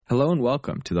Hello and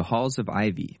welcome to the Halls of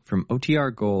Ivy from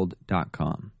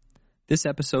OTRGold.com. This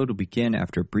episode will begin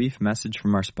after a brief message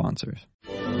from our sponsors.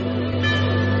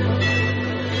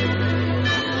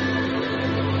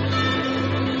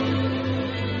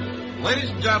 Ladies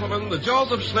and gentlemen, the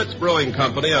Joseph Schlitz Brewing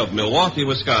Company of Milwaukee,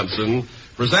 Wisconsin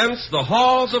presents The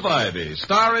Halls of Ivy,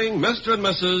 starring Mr. and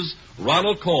Mrs.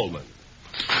 Ronald Coleman.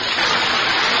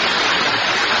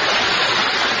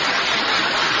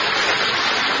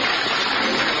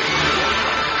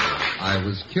 I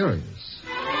was curious.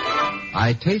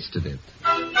 I tasted it.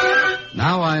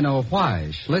 Now I know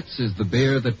why Schlitz is the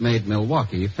beer that made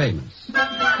Milwaukee famous.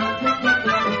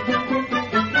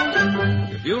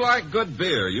 If you like good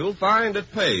beer, you'll find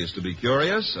it pays to be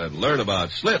curious and learn about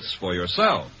Schlitz for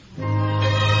yourself. And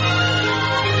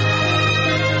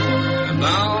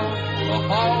now, The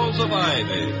Halls of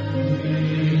Ivy.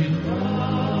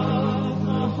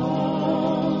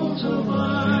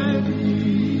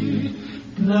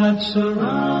 That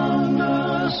surround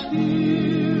us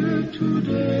here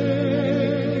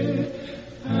today,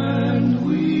 and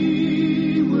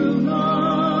we will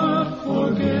not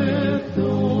forget,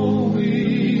 though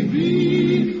we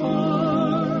be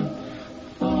far,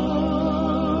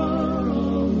 far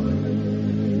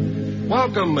away.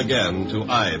 Welcome again to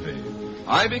Ivy.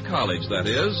 Ivy College, that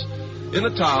is, in the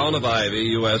town of Ivy,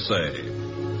 USA.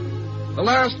 The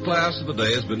last class of the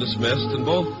day has been dismissed, and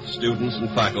both students and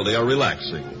faculty are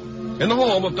relaxing. In the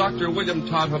home of Dr. William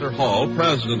Todhunter Hall,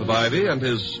 president of Ivy, and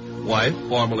his wife,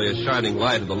 formerly a shining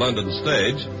light of the London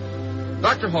stage,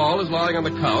 Dr. Hall is lying on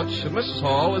the couch, and Mrs.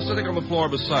 Hall is sitting on the floor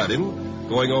beside him,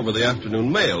 going over the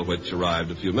afternoon mail which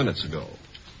arrived a few minutes ago.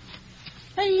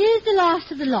 Well, here's the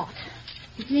last of the lot.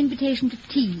 It's an invitation to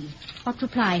tea. What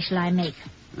reply shall I make?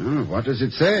 What does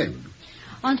it say?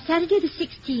 On Saturday the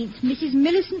 16th, Mrs.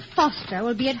 Millicent Foster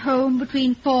will be at home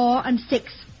between 4 and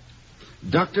 6.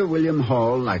 Dr. William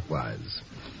Hall, likewise.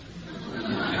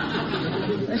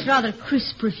 That's rather a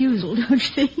crisp refusal, don't you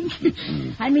think?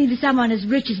 I mean, for someone as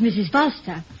rich as Mrs.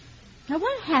 Foster. Now,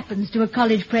 what happens to a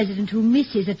college president who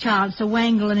misses a chance to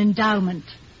wangle an endowment?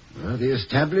 Well, the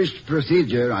established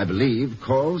procedure, I believe,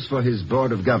 calls for his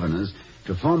board of governors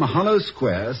to form a hollow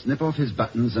square, snip off his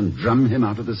buttons, and drum him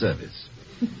out of the service.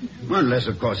 Well, unless,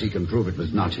 of course, he can prove it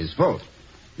was not his fault.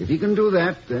 If he can do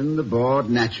that, then the board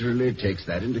naturally takes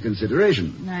that into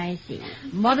consideration. I see.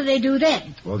 What do they do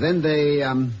then? Well, then they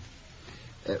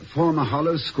form a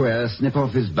hollow square, snip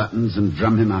off his buttons, and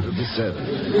drum him out of the service.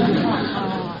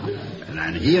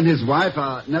 And he and his wife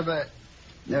are never...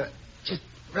 Just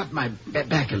rub my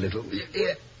back a little.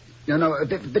 No, a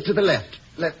bit to the left.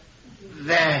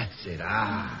 That's it.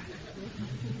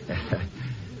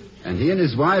 And he and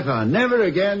his wife are never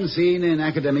again seen in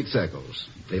academic circles.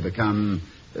 They become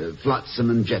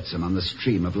flotsam and jetsam on the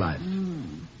stream of life.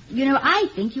 You know, I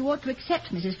think you ought to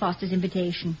accept Mrs. Foster's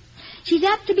invitation. She's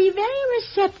apt to be very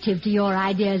receptive to your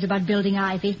ideas about building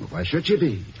Ivy. Well, why should she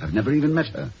be? I've never even met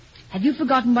her. Have you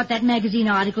forgotten what that magazine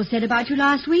article said about you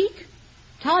last week?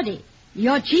 Toddy,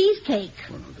 your cheesecake.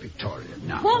 Oh, no, Victoria,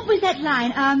 now. What was that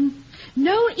line?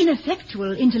 No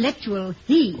ineffectual intellectual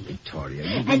he. Oh, Victoria.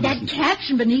 And that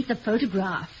caption beneath the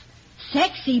photograph.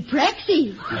 Sexy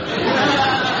Prexy.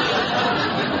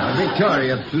 Now,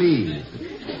 Victoria, please.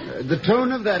 The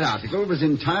tone of that article was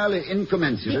entirely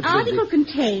incommensurate. The article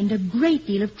contained a great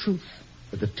deal of truth.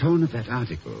 But the tone of that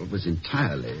article was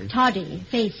entirely... Toddy,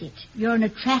 face it. You're an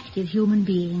attractive human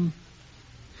being.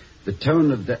 The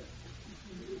tone of that...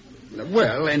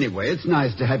 Well, anyway, it's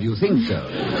nice to have you think so.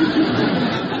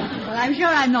 Well, I'm sure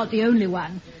I'm not the only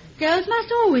one. Girls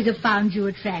must always have found you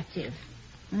attractive.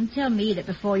 And tell me that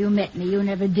before you met me, you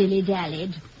never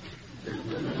dilly-dallied.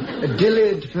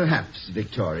 Dillied, perhaps,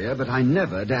 Victoria, but I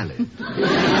never dallied.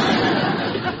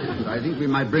 I think we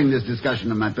might bring this discussion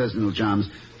of my personal charms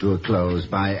to a close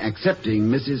by accepting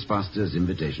Mrs. Foster's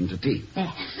invitation to tea.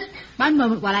 There. One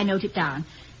moment while I note it down.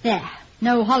 There.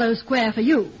 No hollow square for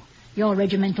you. Your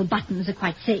regimental buttons are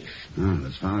quite safe. Well,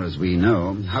 as far as we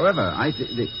know. However, I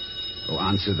think... Oh,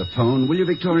 answer the phone, will you,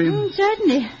 Victoria?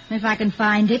 Certainly, if I can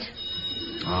find it.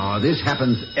 Oh, this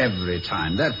happens every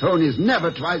time. That phone is never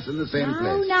twice in the same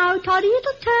place. Now, Toddy,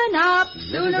 it'll turn up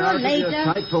sooner or later. Let it out of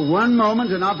your sight for one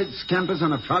moment and off it scampers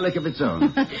on a frolic of its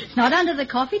own. It's not under the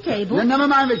coffee table. No, never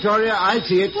mind, Victoria. I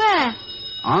see it. Where?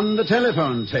 On the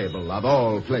telephone table, of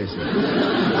all places.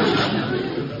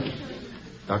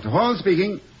 Dr. Hall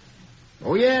speaking.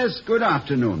 Oh, yes. Good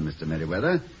afternoon, Mr.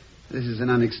 Merriweather. This is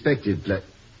an unexpected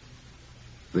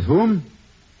With whom?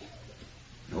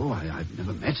 Oh, I've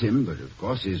never met him, but of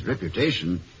course his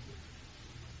reputation...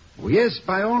 Oh, yes,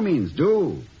 by all means,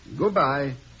 do.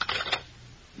 Goodbye.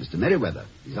 Mr. Merriweather.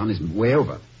 He's on his way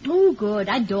over. Oh, good.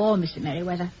 I adore Mr.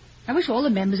 Merriweather. I wish all the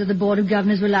members of the Board of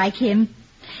Governors were like him.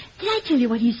 Did I tell you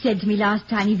what he said to me last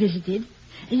time he visited?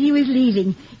 As he was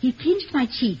leaving, he pinched my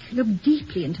cheek, looked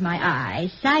deeply into my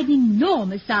eye, sighed an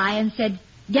enormous sigh, and said,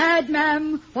 "Gad,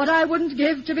 ma'am, what I wouldn't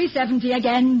give to be 70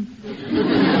 again."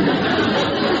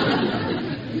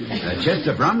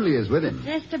 Chester Bromley is with him.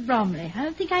 Chester Bromley. I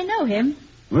don't think I know him.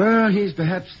 Well, he's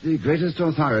perhaps the greatest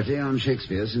authority on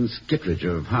Shakespeare since Kittredge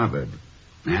of Harvard,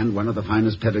 and one of the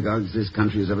finest pedagogues this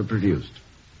country has ever produced.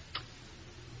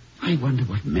 I wonder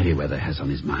what Merriweather has on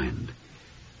his mind.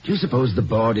 Do you suppose the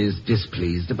board is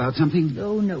displeased about something?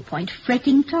 Oh, no point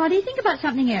fretting, Toddy. Think about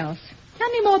something else. Tell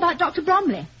me more about Dr.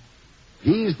 Bromley.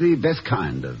 He's the best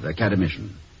kind of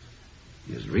academician.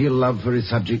 He has real love for his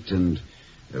subject, and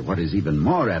what is even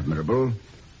more admirable,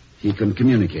 he can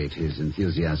communicate his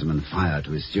enthusiasm and fire to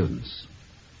his students.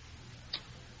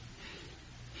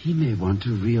 He may want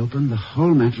to reopen the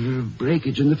whole matter of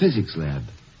breakage in the physics lab.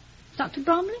 Dr.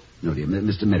 Bromley? No, dear,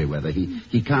 Mr. Merriweather,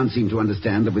 he can't seem to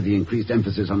understand that with the increased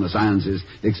emphasis on the sciences,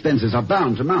 the expenses are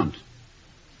bound to mount.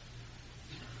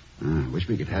 I wish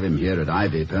we could have him here at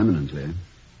Ivy permanently.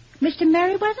 Mr.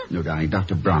 Merriweather? No, darling,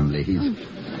 Dr. Bromley.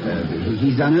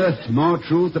 He's unearthed more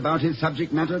truth about his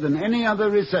subject matter than any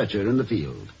other researcher in the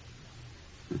field.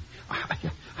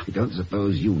 I don't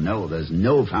suppose you know there's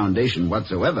no foundation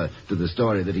whatsoever to the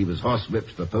story that he was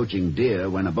horsewhipped for poaching deer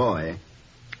when a boy.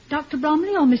 Dr.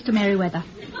 Bromley or Mr. Merriweather?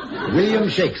 William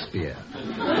Shakespeare.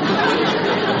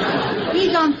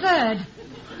 He's on third.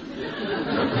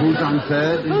 Who's on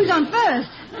third? Who's on first?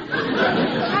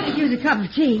 I could use a cup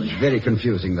of tea. Very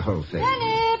confusing, the whole thing.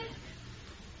 Philip!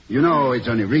 You know, it's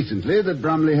only recently that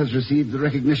Bromley has received the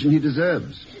recognition he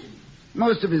deserves.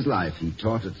 Most of his life he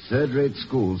taught at third-rate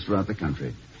schools throughout the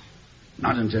country.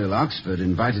 Not until Oxford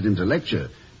invited him to lecture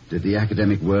did the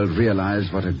academic world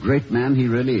realize what a great man he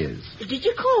really is. Did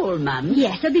you call, Mum?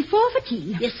 Yes, I'll be 4 for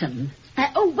tea. Yes, Mum.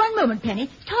 One moment, Penny.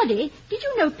 Toddy, did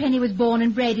you know Penny was born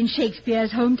and bred in Shakespeare's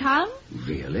hometown?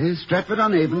 Really?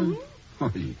 Stratford-on-Avon? Mm-hmm.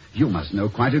 Oh, you must know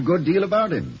quite a good deal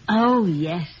about him. Oh,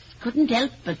 yes. Couldn't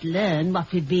help but learn what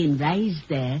we'd been raised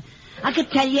there. I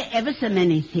could tell you ever so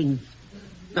many things.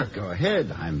 Oh, go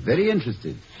ahead. I'm very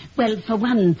interested. Well, for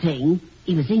one thing,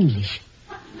 he was English.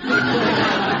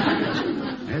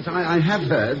 Yes, I have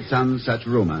heard some such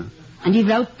rumor. And he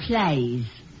wrote plays.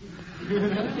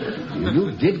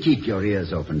 You did keep your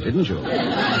ears open, didn't you?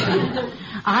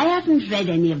 I haven't read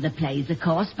any of the plays, of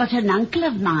course, but an uncle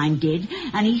of mine did,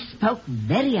 and he spoke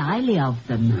very highly of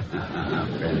them.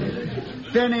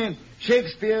 Penny,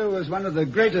 Shakespeare was one of the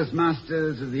greatest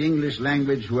masters of the English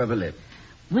language who ever lived.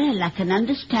 Well, I can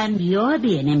understand you're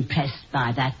being impressed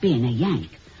by that, being a Yank.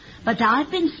 But I've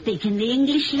been speaking the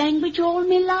English language all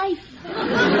my life.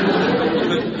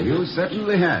 You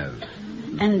certainly have.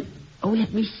 And,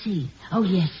 let me see. Oh,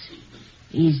 yes,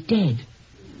 he's dead.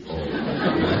 Oh,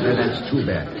 that's too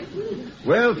bad.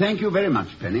 Well, thank you very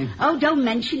much, Penny. Oh, don't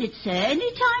mention it, sir,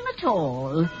 any time at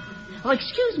all. Oh,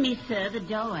 excuse me, sir, the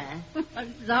door.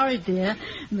 I'm sorry, dear.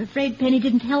 I'm afraid Penny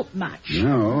didn't help much.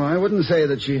 No, I wouldn't say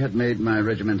that she had made my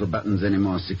regimental buttons any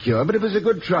more secure, but it was a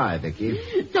good try, Vicky.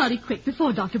 Toddy, quick,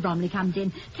 before Dr. Bromley comes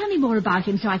in, tell me more about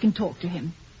him so I can talk to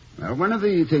him. Well, one of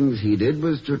the things he did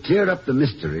was to clear up the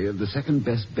mystery of the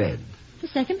second-best bed. The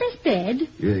second-best bed?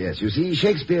 Yes, you see,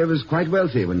 Shakespeare was quite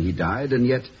wealthy when he died, and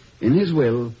yet, in his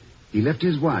will, he left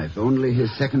his wife only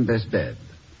his second-best bed.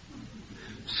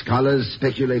 Scholars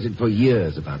speculated for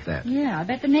years about that. Yeah, I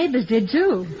bet the neighbors did,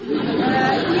 too.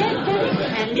 Yes,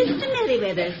 Mr.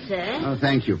 Merriweather, sir. Oh,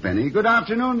 thank you, Penny. Good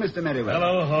afternoon, Mr. Merriweather.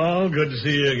 Hello, Hall. Good to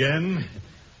see you again.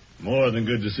 More than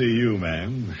good to see you,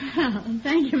 ma'am. Oh,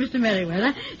 thank you, Mr.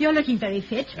 Merriweather. You're looking very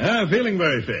fit. Feeling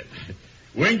very fit.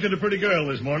 Winked at a pretty girl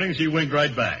this morning. She winked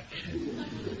right back.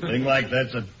 Thing like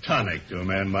that's a tonic to a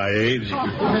man my age.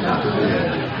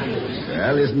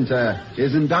 Well,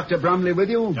 isn't Dr. Bromley with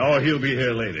you? Oh, he'll be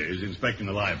here later. He's inspecting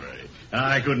the library.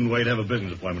 I couldn't wait to have a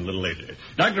business appointment a little later.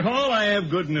 Dr. Hall, I have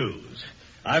good news.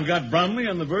 I've got Bromley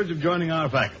on the verge of joining our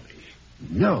faculty.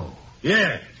 No.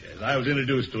 Yes. I was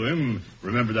introduced to him.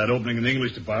 Remembered that opening in the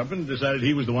English department and decided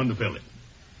he was the one to fill it.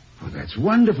 Oh, that's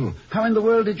wonderful. How in the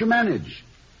world did you manage?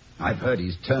 I've heard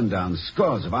he's turned down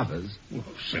scores of others. Well,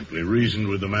 simply reasoned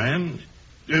with the man.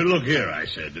 Look here, I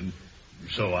said, and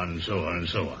so on and so on and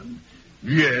so on.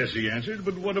 Yes, he answered,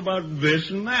 but what about this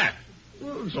and that?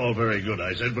 Well, it's all very good,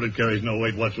 I said, but it carries no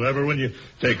weight whatsoever when you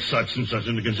take such and such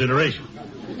into consideration.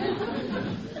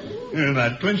 And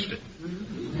that clinched it.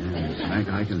 Yes,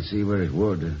 I can see where it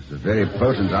would. It's a very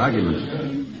potent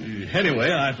argument.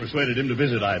 Anyway, I persuaded him to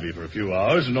visit Ivy for a few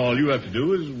hours, and all you have to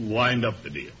do is wind up the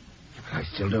deal. I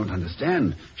still don't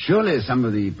understand. Surely some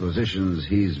of the positions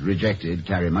he's rejected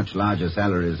carry much larger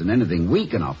salaries than anything we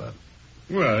can offer.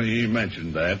 Well, he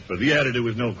mentioned that, but he added it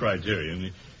was no criterion.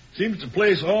 He seems to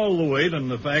place all the weight on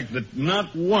the fact that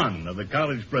not one of the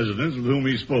college presidents with whom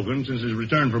he's spoken since his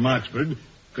return from Oxford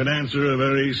could answer a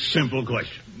very simple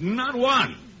question. Not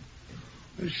one.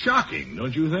 It's shocking,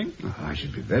 don't you think? Oh, I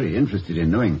should be very interested in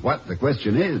knowing what the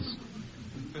question is.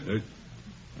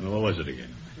 What was it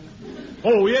again?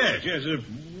 Oh, yes.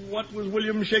 What was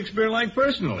William Shakespeare like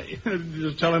personally?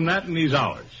 Just tell him that in these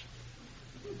hours.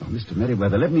 Oh, Mr.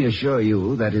 Merriweather, let me assure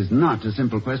you that is not a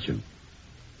simple question.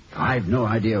 I've no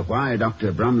idea why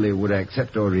Dr. Bromley would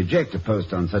accept or reject a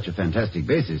post on such a fantastic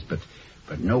basis, but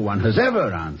no one has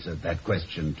ever answered that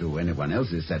question to anyone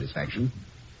else's satisfaction.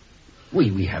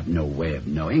 We have no way of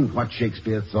knowing what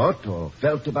Shakespeare thought or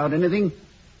felt about anything.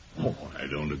 Oh, I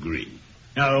don't agree.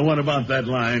 Now, what about that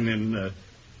line in,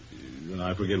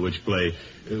 I forget which play,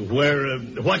 where,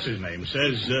 what's his name,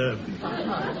 says,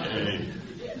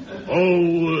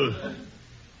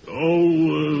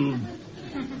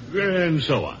 and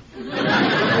so on.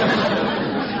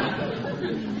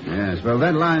 Yes, well,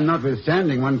 that line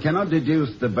notwithstanding, one cannot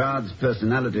deduce the bard's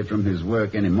personality from his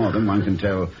work any more than one can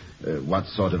tell what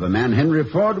sort of a man Henry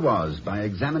Ford was by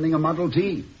examining a Model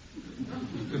T.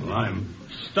 Well, I'm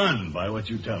stunned by what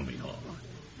you tell me, Hall.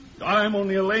 I'm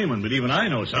only a layman, but even I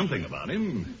know something about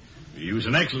him. He was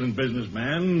an excellent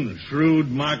businessman,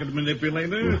 shrewd market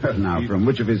manipulator. Well, now, from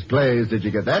which of his plays did you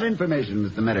get that information,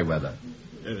 Mr. Merriweather?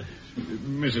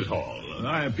 Mrs. Hall,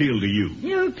 I appeal to you.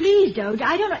 No, please don't.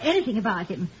 I don't know anything about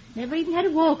him. Never even had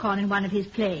a walk-on in one of his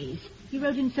plays. He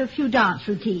wrote in so few dance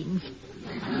routines.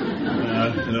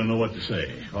 I don't know what to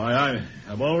say. Why,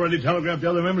 I've already telegraphed the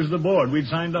other members of the board. We'd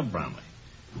signed up Bromley.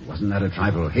 Wasn't that a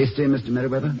trifle hasty, Mr.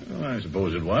 Merriweather? Well, I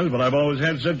suppose it was, but I've always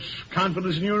had such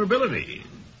confidence in your ability.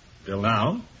 Till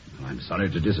now. Well, I'm sorry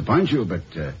to disappoint you, but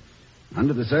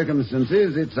under the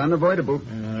circumstances, it's unavoidable.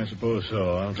 I suppose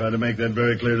so. I'll try to make that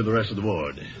very clear to the rest of the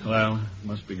board. Well,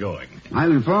 must be going.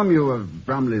 I'll inform you of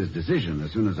Bromley's decision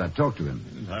as soon as I've talked to him.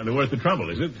 It's hardly worth the trouble,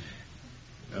 is it?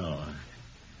 Oh.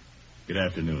 Good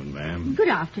afternoon, ma'am. Good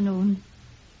afternoon.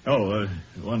 Oh,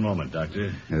 one moment,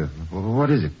 Doctor. What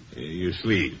is it? Your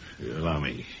sleeve. Allow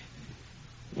me.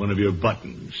 One of your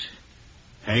buttons.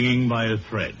 Hanging by a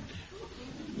thread.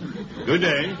 Good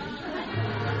day.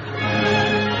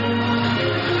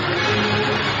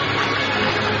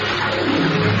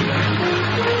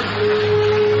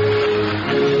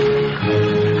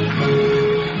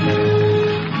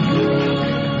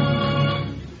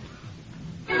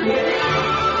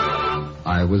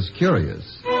 I was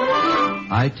curious.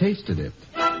 I tasted it.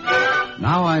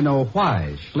 Now I know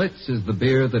why Schlitz is the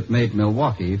beer that made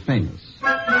Milwaukee famous.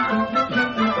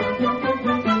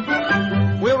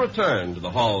 We'll return to the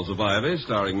Halls of Ivy,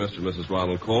 starring Mr. and Mrs.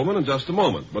 Ronald Coleman, in just a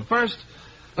moment. But first,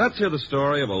 let's hear the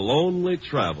story of a lonely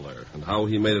traveler and how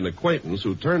he made an acquaintance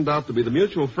who turned out to be the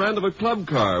mutual friend of a club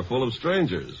car full of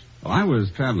strangers. Well, I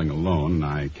was traveling alone, and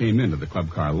I came into the club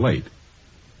car late.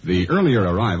 The earlier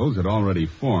arrivals had already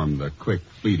formed the quick,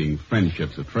 fleeting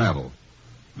friendships of travel.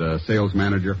 The sales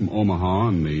manager from Omaha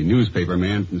and the newspaper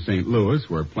man from St. Louis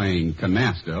were playing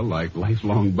canasta like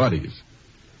lifelong buddies.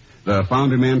 The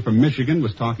founder man from Michigan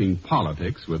was talking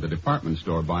politics with a department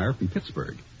store buyer from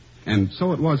Pittsburgh. And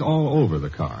so it was all over the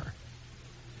car.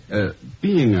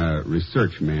 Being a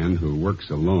research man who works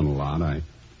alone a lot,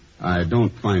 I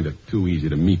don't find it too easy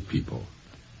to meet people.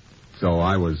 So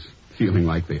I was feeling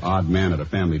like the odd man at a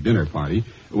family dinner party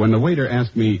when the waiter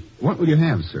asked me, "What will you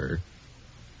have, sir?"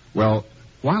 Well,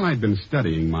 while I'd been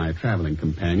studying my traveling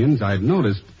companions, I'd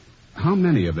noticed how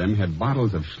many of them had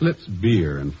bottles of Schlitz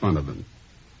beer in front of them.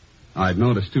 I'd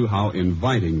noticed, too, how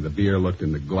inviting the beer looked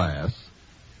in the glass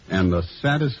and the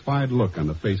satisfied look on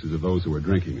the faces of those who were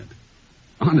drinking it.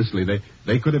 Honestly,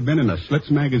 they could have been in a Schlitz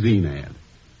magazine ad.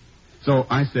 So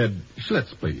I said,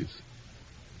 "Schlitz, please."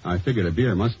 I figured a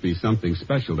beer must be something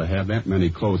special to have that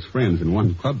many close friends in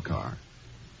one club car.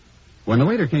 When the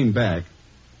waiter came back,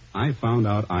 I found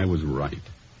out I was right.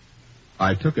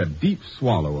 I took a deep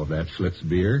swallow of that Schlitz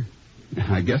beer.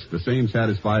 I guess the same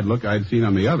satisfied look I'd seen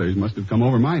on the others must have come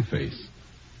over my face.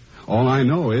 All I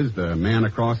know is the man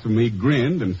across from me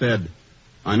grinned and said,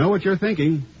 "I know what you're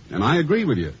thinking, and I agree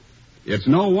with you. It's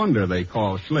no wonder they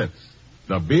call Schlitz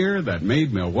the beer that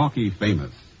made Milwaukee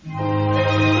famous."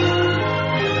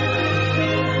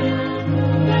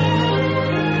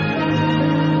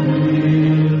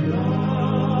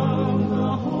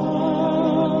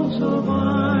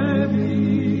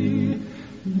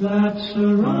 That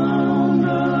surround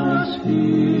us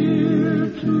here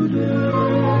today.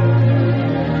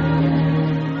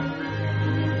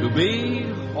 To be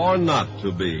or not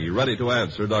to be, ready to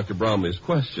answer Dr. Bromley's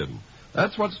question.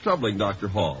 That's what's troubling Dr.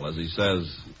 Hall, as he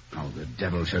says... Oh, the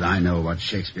devil should I know what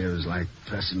Shakespeare is like,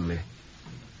 personally.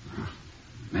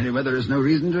 Meriwether has no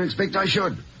reason to expect I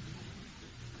should.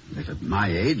 If at my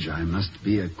age I must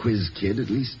be a quiz kid, at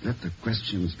least let the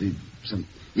questions be some...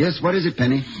 Yes, what is it,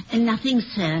 Penny? Nothing,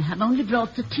 sir. I've only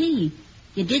brought the tea.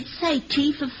 You did say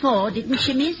tea for 4, didn't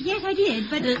you, miss? Yes, I did,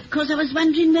 but... Because I was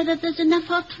wondering whether there's enough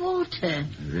hot water.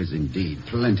 There is indeed.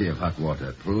 Plenty of hot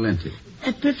water. Plenty.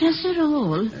 Professor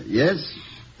Hall? Yes?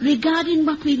 Regarding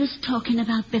what we was talking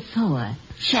about before,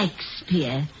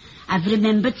 Shakespeare, I've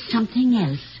remembered something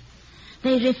else.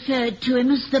 They referred to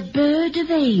him as the Bird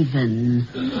of Avon.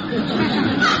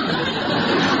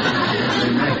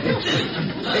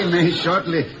 They may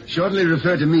shortly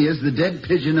refer to me as the dead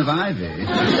pigeon of ivy.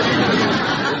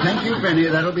 Thank you, Penny.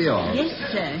 That'll be all.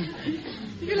 Yes, sir.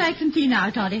 Would you like some tea now,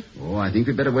 Toddy? Oh, I think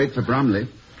we'd better wait for Bromley.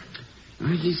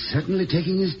 Well, he's certainly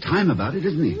taking his time about it,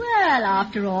 isn't he? Well,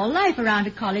 after all, life around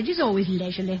a college is always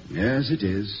leisurely. Yes, it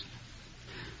is.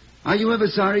 Are you ever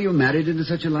sorry you married into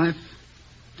such a life?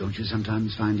 Don't you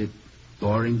sometimes find it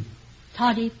boring?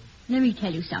 Toddy, let me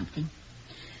tell you something.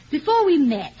 Before we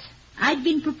met, I'd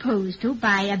been proposed to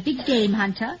by a big game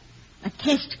hunter, a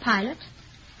test pilot,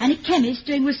 and a chemist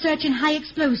doing research in high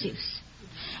explosives.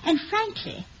 And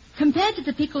frankly, compared to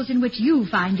the pickles in which you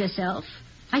find yourself,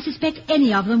 I suspect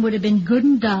any of them would have been good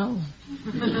and dull.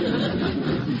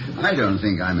 I don't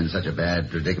think I'm in such a bad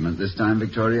predicament this time,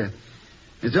 Victoria.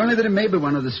 It's only that it may be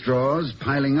one of the straws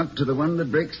piling up to the one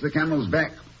that breaks the camel's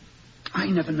back. I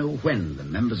never know when the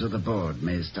members of the board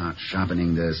may start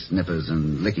sharpening their snippers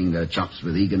and licking their chops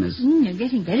with eagerness. You're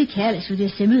getting very careless with your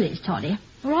similes, Toddy.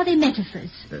 Or are they metaphors?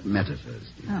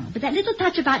 Metaphors. Oh, but that little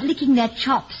touch about licking their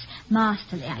chops,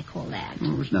 masterly, I call that.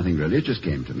 Oh, it's nothing really. It just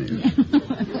came to me.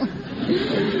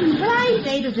 Well, I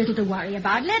say there's little to worry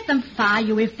about. Let them fire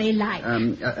you if they like.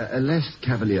 A less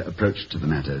cavalier approach to the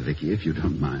matter, Vicky, if you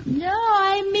don't mind. No,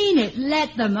 I mean it.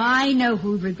 Let them. I know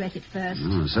who'd regret it first.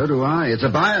 Oh, so do I. It's a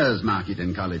buyer's market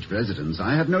in college presidents.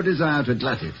 I have no desire to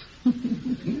glut it.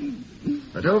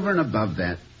 But over and above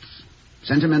that,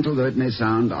 sentimental though it may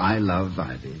sound, I love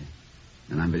Ivy.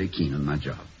 And I'm very keen on my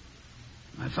job.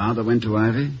 My father went to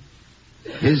Ivy.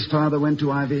 His father went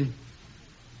to Ivy.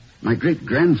 My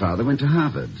great-grandfather went to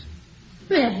Harvard.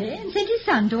 Really? And sent his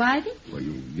son to Ivy? Well,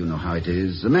 you know how it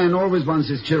is. A man always wants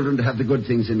his children to have the good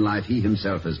things in life he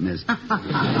himself has missed. The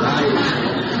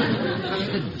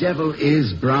devil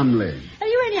is Bromley. Have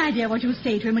you any idea what you'll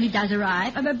say to him when he does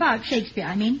arrive? About Shakespeare,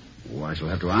 I mean. Oh, I shall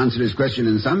have to answer his question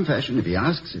in some fashion if he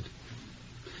asks it.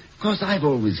 Of course, I've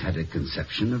always had a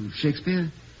conception of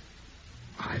Shakespeare.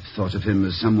 I've thought of him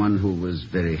as someone who was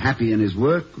very happy in his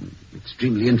work,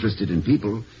 extremely interested in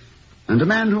people, and a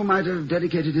man who might have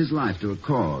dedicated his life to a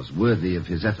cause worthy of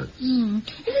his efforts. Is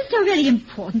it so really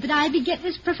important that Ivy get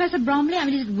this Professor Bromley? I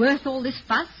mean, is it worth all this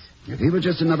fuss? If he were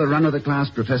just another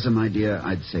run-of-the-class professor, my dear,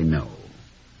 I'd say no.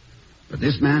 But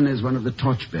this man is one of the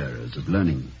torchbearers of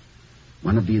learning,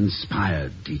 one of the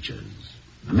inspired teachers,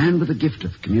 a man with a gift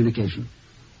of communication.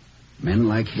 Men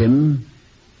like him,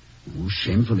 who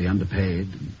shamefully underpaid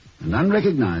and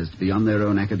unrecognized beyond their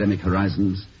own academic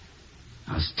horizons,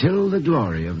 are still the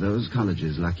glory of those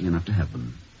colleges lucky enough to have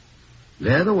them.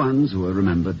 They're the ones who are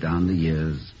remembered down the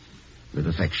years with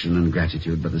affection and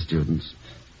gratitude by the students.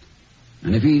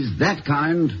 And if he's that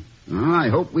kind, I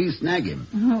hope we snag him.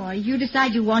 Oh, you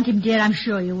decide you want him, dear, I'm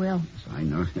sure you will. I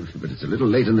know, but it's a little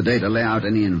late in the day to lay out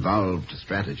any involved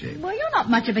strategy. Well, you're not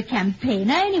much of a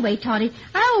campaigner anyway, Toddy.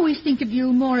 I always think of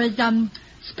you more as,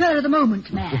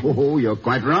 spur-of-the-moment man. Oh, you're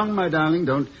quite wrong, my darling.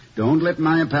 Don't let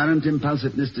my apparent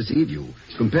impulsiveness deceive you.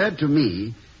 Compared to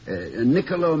me,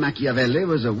 Niccolo Machiavelli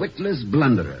was a witless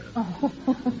blunderer. Oh.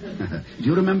 Do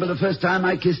you remember the first time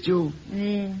I kissed you?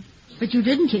 Yeah. But you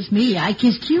didn't kiss me. I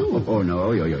kissed you. Oh,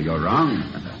 no, you're wrong.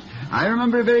 I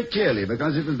remember it very clearly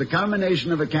because it was the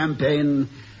culmination of a campaign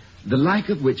the like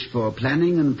of which for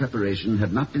planning and preparation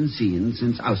had not been seen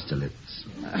since Austerlitz.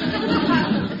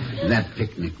 That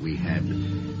picnic we had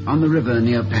on the river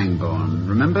near Pangbourne,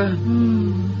 remember?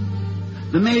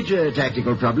 The major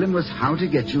tactical problem was how to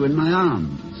get you in my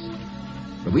arms.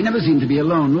 But we never seemed to be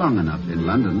alone long enough in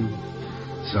London.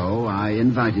 So I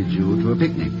invited you to a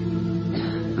picnic.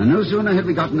 And no sooner had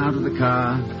we gotten out of the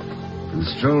car and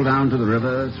strolled down to the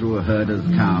river through a herd of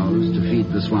cows to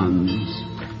feed the swans.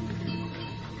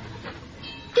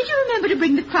 Did you remember to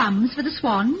bring the crumbs for the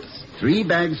swans? 3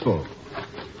 bags full.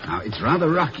 Now, it's rather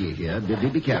rocky here.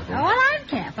 Be careful. Oh, well, I'm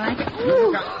careful.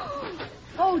 Ooh.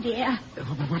 Oh, dear.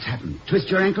 What happened? Twist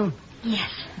your ankle? Yes,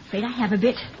 afraid I have a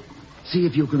bit. See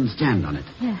if you can stand on it.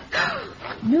 Yeah.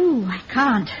 No, I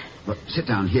can't. Well, sit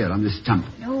down here on this stump.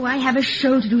 Oh, I have a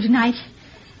show to do tonight.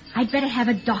 I'd better have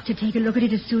a doctor take a look at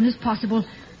it as soon as possible.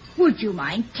 Would you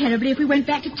mind terribly if we went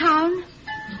back to town?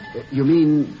 You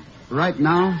mean right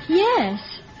now? Yes.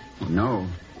 No.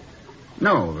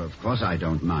 No, of course I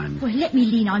don't mind. Well, let me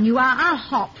lean on you. I'll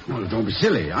hop. Oh, don't be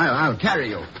silly. I'll carry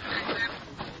you.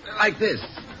 Like this.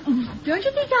 Don't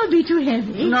you think I'll be too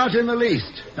heavy? Not in the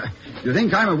least. You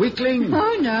think I'm a weakling?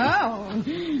 Oh, no.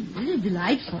 This is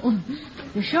delightful.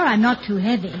 You're sure I'm not too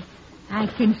heavy? I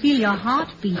can feel your heart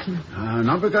beating.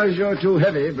 Not because you're too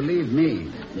heavy, believe me.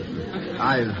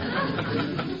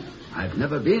 I've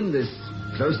never been this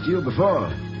close to you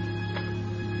before.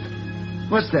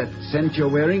 What's that scent you're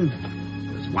wearing?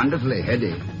 It's wonderfully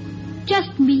heady.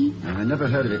 Just me. I never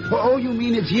heard of it. Oh, you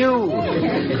mean it's you?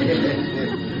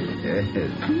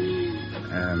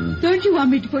 Don't you want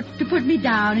me to put me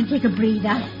down and take a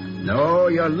breather? No,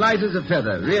 you're light as a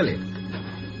feather, really.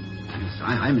 Yes,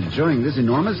 I'm enjoying this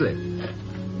enormously.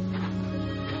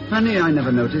 Funny, I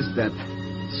never noticed that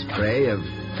spray of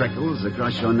freckles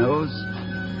across your nose.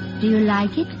 Do you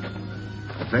like it?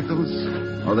 The freckles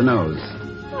or the nose?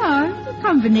 Oh, a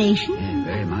combination. Yeah,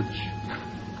 very much.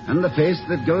 And the face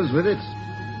that goes with it.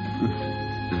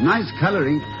 There's nice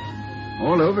coloring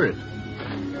all over it.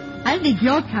 I think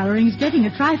your coloring's getting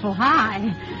a trifle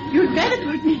high. You'd better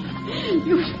put me...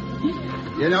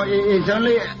 You know, it's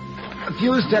only a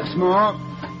few steps more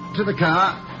to the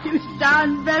car. You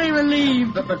sound very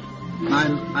relieved. But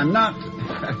I'm not.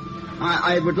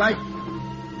 I would like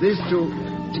this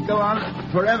to go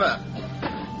on forever.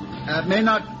 May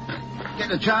not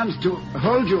get a chance to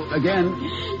hold you again.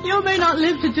 You may not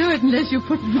live to do it unless you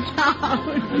put me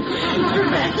down.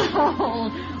 Professor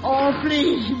Hall. Oh,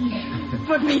 please,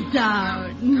 put me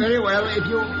down. Very well, if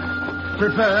you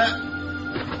prefer.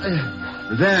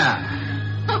 There.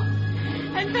 Oh,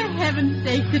 and for heaven's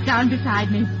sake, sit down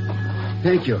beside me.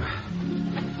 Thank you.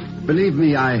 Believe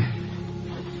me, I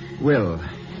will.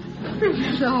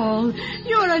 Professor Hall,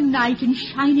 you're a knight in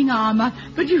shining armor,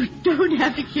 but you don't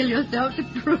have to kill yourself to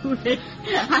prove it.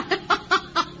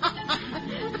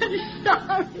 I'm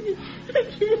sorry.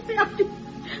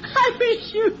 I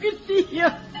wish you could see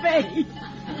your face.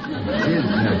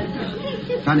 It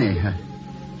is funny, the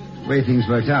way things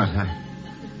worked out.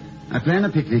 I plan a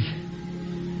picnic,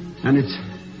 and it's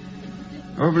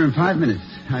over in 5 minutes.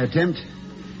 I attempt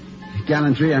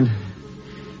gallantry and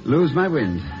lose my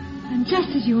wind. And just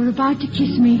as you were about to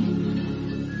kiss me,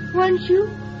 weren't you?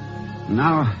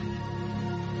 Now,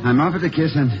 I'm offered a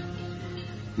kiss and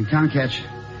you can't catch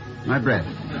my breath.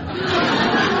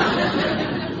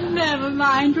 Never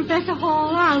mind, Professor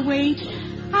Hall. I'll wait.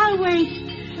 I'll wait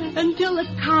until the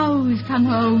cows come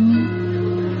home.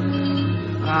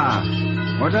 Ah,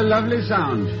 what a lovely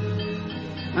sound.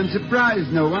 I'm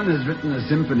surprised no one has written a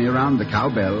symphony around the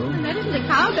cowbell. That isn't a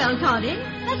cowbell, Toddy.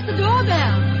 That's the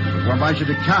doorbell. Well, why should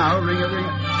a cow ring a ring?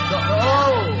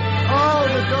 Oh,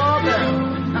 the doorbell.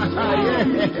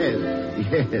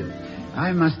 Yes.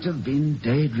 I must have been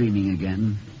daydreaming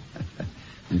again.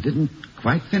 And didn't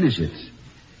quite finish it.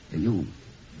 You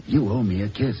owe me a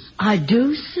kiss. I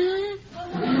do, sir?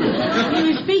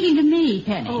 You were speaking to me,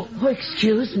 Penny. Oh,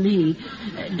 excuse me.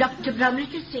 Dr. Bromley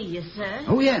to see you, sir.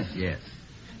 Oh, yes.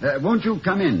 Won't you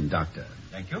come in, Doctor?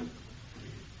 Thank you.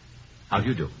 How do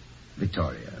you do?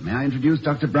 Victoria, may I introduce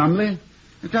Dr. Bromley?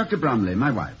 Dr. Bromley, my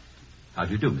wife. How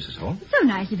do you do, Mrs. Hall? So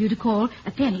nice of you to call.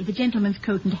 Penny, the gentleman's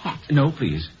coat and hat. No,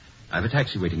 please. I've a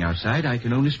taxi waiting outside. I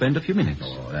can only spend a few minutes.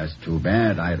 Oh, that's too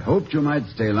bad. I'd hoped you might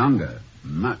stay longer.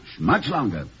 Much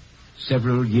longer.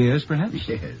 Several years, perhaps?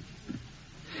 Yes.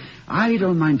 I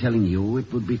don't mind telling you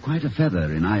it would be quite a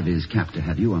feather in Ivy's cap to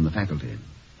have you on the faculty.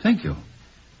 Thank you.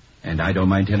 And I don't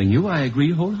mind telling you I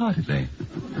agree wholeheartedly.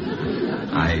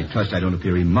 I trust I don't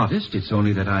appear immodest. It's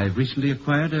only that I've recently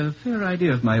acquired a fair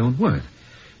idea of my own worth.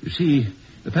 You see,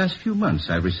 the past few months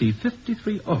I've received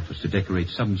 53 offers to decorate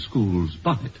some school's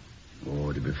bonnet. Oh,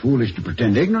 it'd be foolish to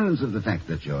pretend ignorance of the fact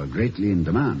that you're greatly in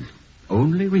demand.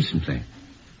 Only recently.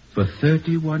 For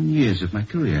 31 years of my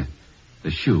career, the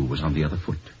shoe was on the other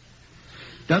foot.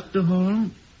 Dr. Hall,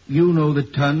 you know the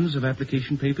tons of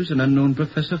application papers an unknown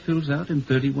professor fills out in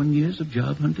 31 years of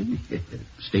job hunting?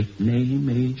 State name,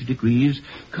 age, degrees,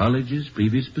 colleges,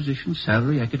 previous positions,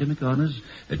 salary, academic honors,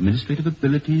 administrative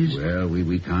abilities. Well,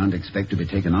 we can't expect to be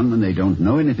taken on when they don't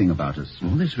know anything about us.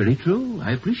 Oh, that's very true.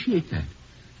 I appreciate that.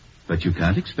 But you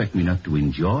can't expect me not to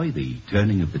enjoy the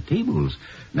turning of the tables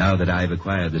now that I've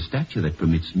acquired the stature that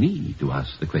permits me to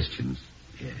ask the questions.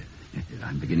 Yes,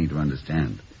 I'm beginning to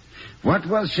understand. What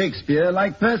was Shakespeare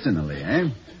like personally, eh?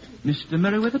 Mr.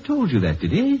 Merriweather told you that,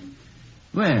 did he?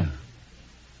 Well,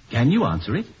 can you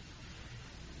answer it?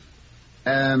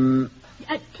 Tell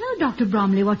Dr.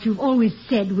 Bromley what you've always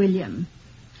said, William.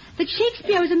 That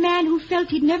Shakespeare was a man who felt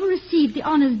he'd never received the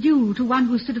honours due to one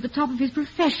who stood at the top of his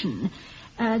profession.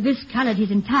 This coloured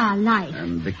his entire life.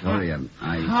 Victoria,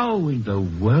 How in the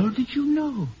world did you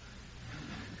know?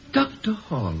 Dr.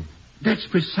 Hall, that's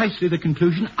precisely the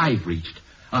conclusion I've reached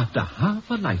after half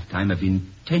a lifetime of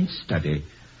intense study.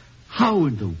 How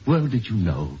in the world did you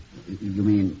know? You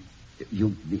mean...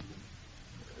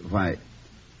 Why...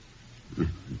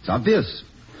 It's obvious.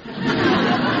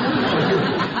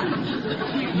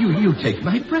 You take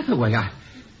my breath away.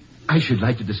 I should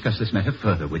like to discuss this matter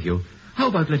further with you. How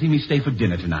about letting me stay for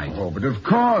dinner tonight? Oh, but of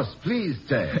course. Please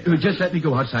stay. Just let me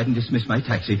go outside and dismiss my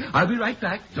taxi. I'll be right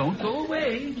back. Don't go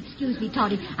away. Excuse me,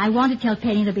 Toddy. I want to tell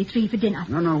Penny there'll be 3 for dinner.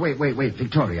 No, wait.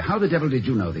 Victoria, how the devil did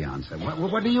you know the answer?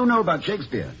 What do you know about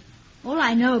Shakespeare? All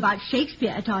I know about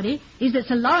Shakespeare, Toddy, is that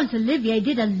Sir Laurence Olivier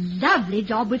did a lovely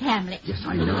job with Hamlet. Yes,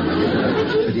 I know.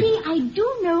 But you see, I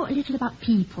do know a little about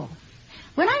people.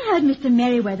 When I heard Mr.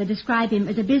 Merriweather describe him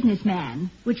as a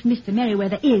businessman, which Mr.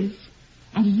 Merriweather is,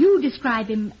 and you describe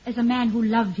him as a man who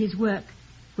loved his work,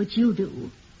 which you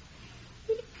do,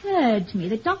 it occurred to me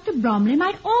that Dr. Bromley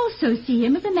might also see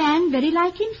him as a man very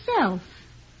like himself.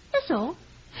 That's all.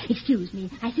 Excuse me,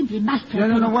 I simply must tell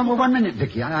you. No, 1 minute,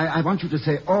 Vicky. I want you to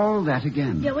say all that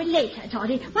again. Yeah, well, later,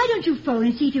 Toddy. Why don't you phone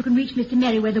and see if you can reach Mr.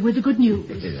 Merriweather with the good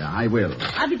news? I will.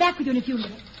 I'll be back with you in a few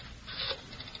minutes.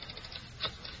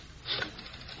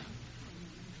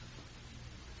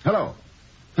 Hello,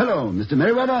 Mr.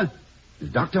 Merriweather.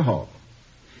 It's Dr. Hall.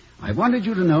 I wanted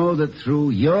you to know that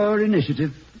through your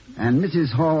initiative and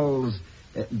Mrs. Hall's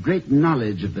great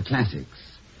knowledge of the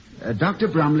classics, Dr.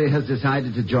 Bromley has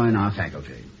decided to join our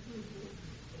faculty.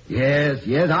 Yes,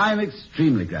 I'm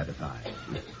extremely gratified.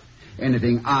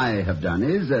 Anything I have done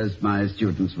is, as my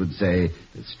students would say,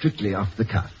 strictly off the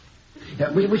cuff.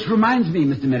 Which reminds me,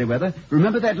 Mr. Merriweather,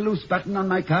 remember that loose button on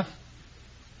my cuff?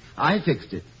 I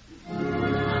fixed it.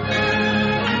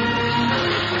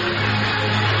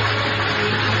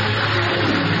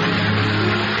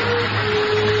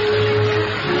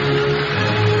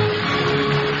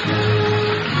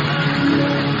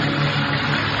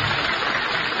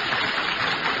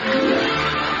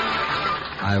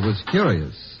 I was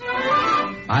curious.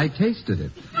 I tasted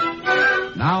it.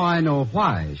 Now I know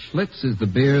why Schlitz is the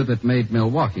beer that made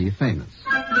Milwaukee famous.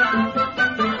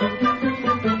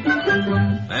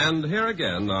 And here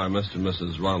again are Mr. and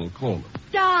Mrs. Ronald Coleman.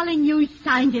 Darling, you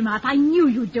signed him up. I knew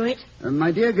you'd do it.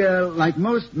 My dear girl, like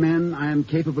most men, I am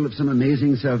capable of some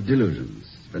amazing self-delusions,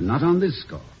 but not on this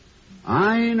score.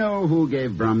 I know who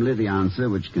gave Bromley the answer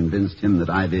which convinced him that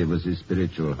Ivy was his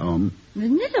spiritual home.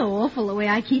 Isn't it awful the way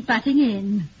I keep butting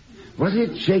in? Was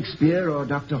it Shakespeare or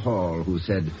Dr. Hall who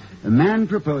said, a man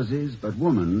proposes, but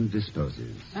woman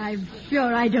disposes? I'm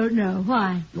sure I don't know.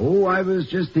 Why? Oh, I was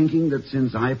just thinking that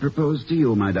since I proposed to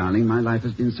you, my darling, my life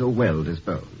has been so well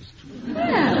disposed.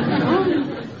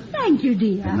 Oh, thank you,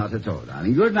 dear. Not at all,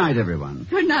 darling. Good night, everyone.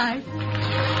 Good night.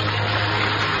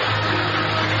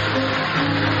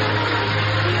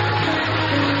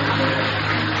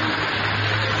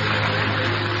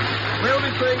 We'll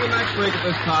be seeing you next week at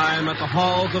this time at the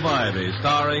Halls of Ivy,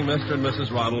 starring Mr. and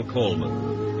Mrs. Ronald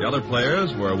Coleman. The other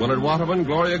players were Willard Waterman,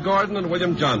 Gloria Gordon, and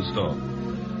William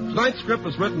Johnstone. Tonight's script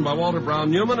was written by Walter Brown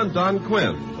Newman and Don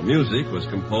Quinn. The music was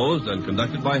composed and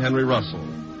conducted by Henry Russell.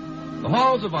 The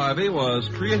Halls of Ivy was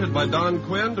created by Don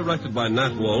Quinn, directed by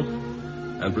Nat Wolfe,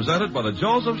 and presented by the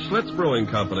Joseph Schlitz Brewing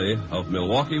Company of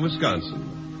Milwaukee,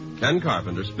 Wisconsin. Ken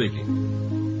Carpenter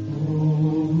speaking.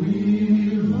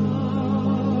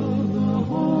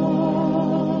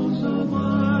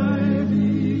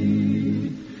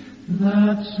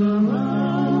 That surround